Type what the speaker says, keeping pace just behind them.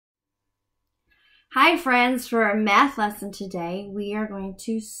Hi friends, for our math lesson today, we are going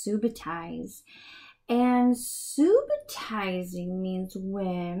to subitize. And subitizing means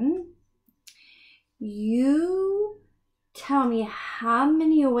when you tell me how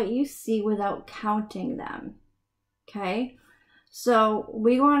many of what you see without counting them. Okay? So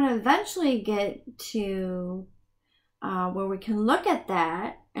we want to eventually get to where we can look at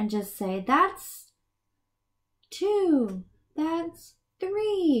that and just say, that's 2, that's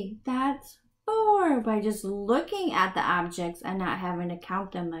 3, that's 4, by just looking at the objects and not having to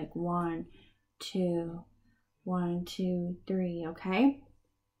count them like 1, 2, 1, 2, 3, okay?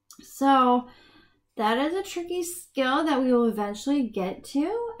 So that is a tricky skill that we will eventually get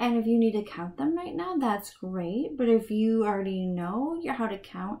to, and if you need to count them right now, that's great. But if you already know how to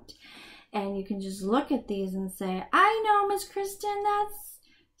count, and you can just look at these and say, I know, Miss Kristen, that's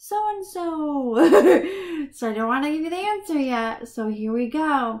so-and-so. So I don't want to give you the answer yet. So here we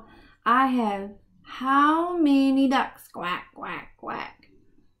go. I have how many ducks? Quack, quack, quack.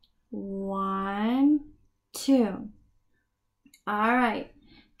 1, 2. All right.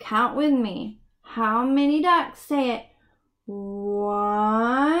 Count with me. How many ducks? Say it.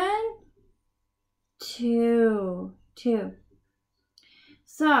 1, 2, 2.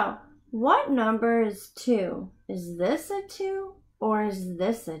 So, what number is 2? Is this a 2 or is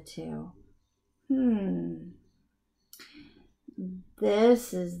this a 2?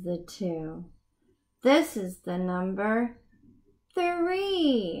 This is the 2. This is the number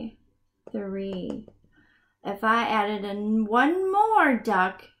 3. 3. If I added in one more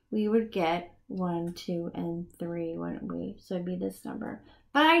duck, we would get 1, 2, and 3, wouldn't we? So it'd be this number.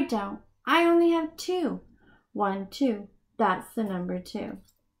 But I don't. I only have 2. 1, 2. That's the number 2.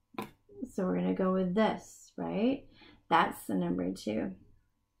 So we're going to go with this, right? That's the number 2.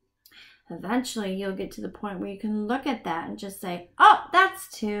 Eventually, you'll get to the point where you can look at that and just say, oh, that's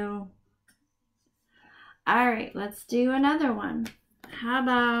 2. All right, let's do another one. How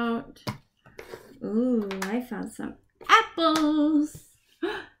about, ooh, I found some apples.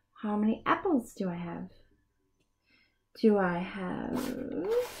 How many apples do I have? Do I have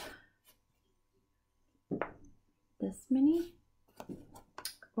this many?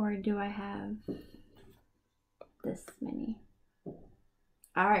 Or do I have this many?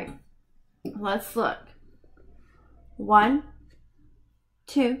 All right, let's look. 1,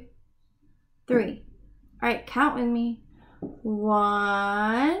 2, 3. All right, count with me.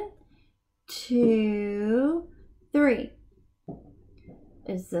 1, 2, 3.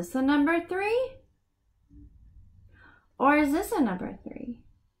 Is this a number 3? Or is this a number 3?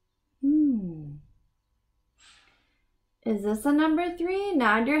 Is this a number 3?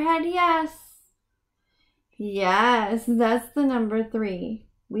 Nod your head yes. Yes, that's the number 3.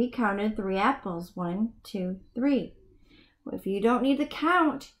 We counted 3 apples. 1, 2, 3. If you don't need to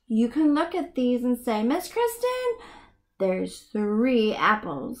count, you can look at these and say, Miss Kristen, there's 3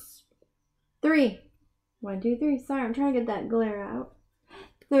 apples. 3. 1, 2, 3. Sorry, I'm trying to get that glare out.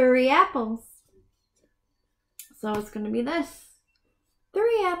 3 apples. So it's going to be this.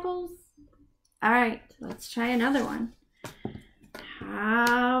 3 apples. All right, let's try another one.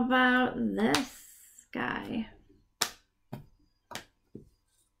 How about this guy?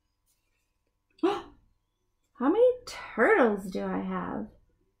 How many turtles do I have?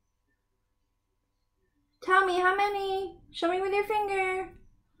 Tell me how many. Show me with your finger.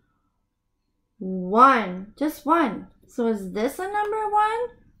 1. Just 1. So is this a number 1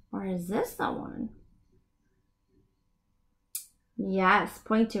 or is this the 1? Yes,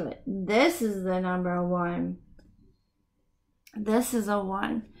 point to it. This is the number 1. This is a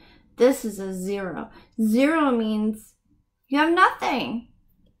 1. This is a 0. 0 means you have nothing,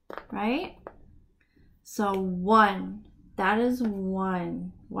 right? So 1. That is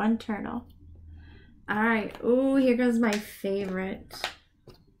 1. 1 turtle. All right. Ooh, here goes my favorite.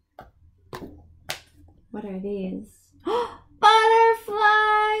 What are these?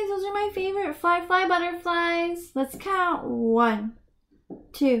 Butterflies! Those are my favorite. Fly, fly, butterflies. Let's count. 1,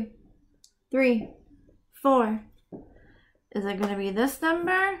 2, 3, 4. Is it going to be this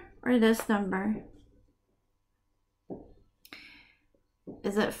number or this number?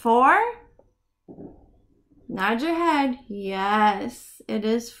 Is it 4? Nod your head. Yes, it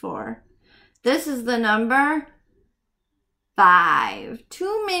is 4. This is the number 5.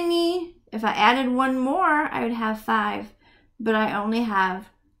 Too many. If I added one more, I would have 5, but I only have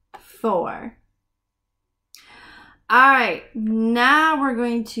 4. All right, now we're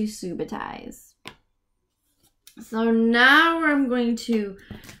going to subitize. So now I'm going to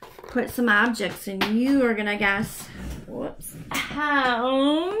put some objects and you are gonna guess, whoops,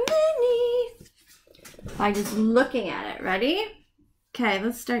 how many? By just looking at it. Ready? Okay,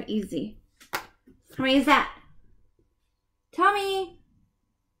 let's start easy. How many is that? Tell me.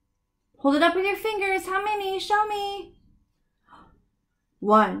 Hold it up with your fingers. How many? Show me.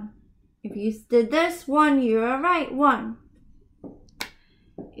 1. If you did this, 1, you are right. 1.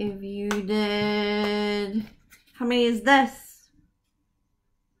 If you did, how many is this?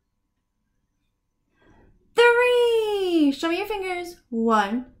 3. Show me your fingers.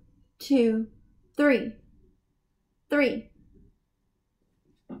 1, 2, 3. 3.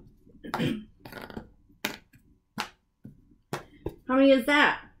 How many is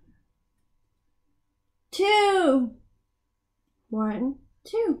that? 2. 1,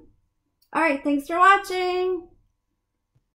 2. All right, thanks for watching.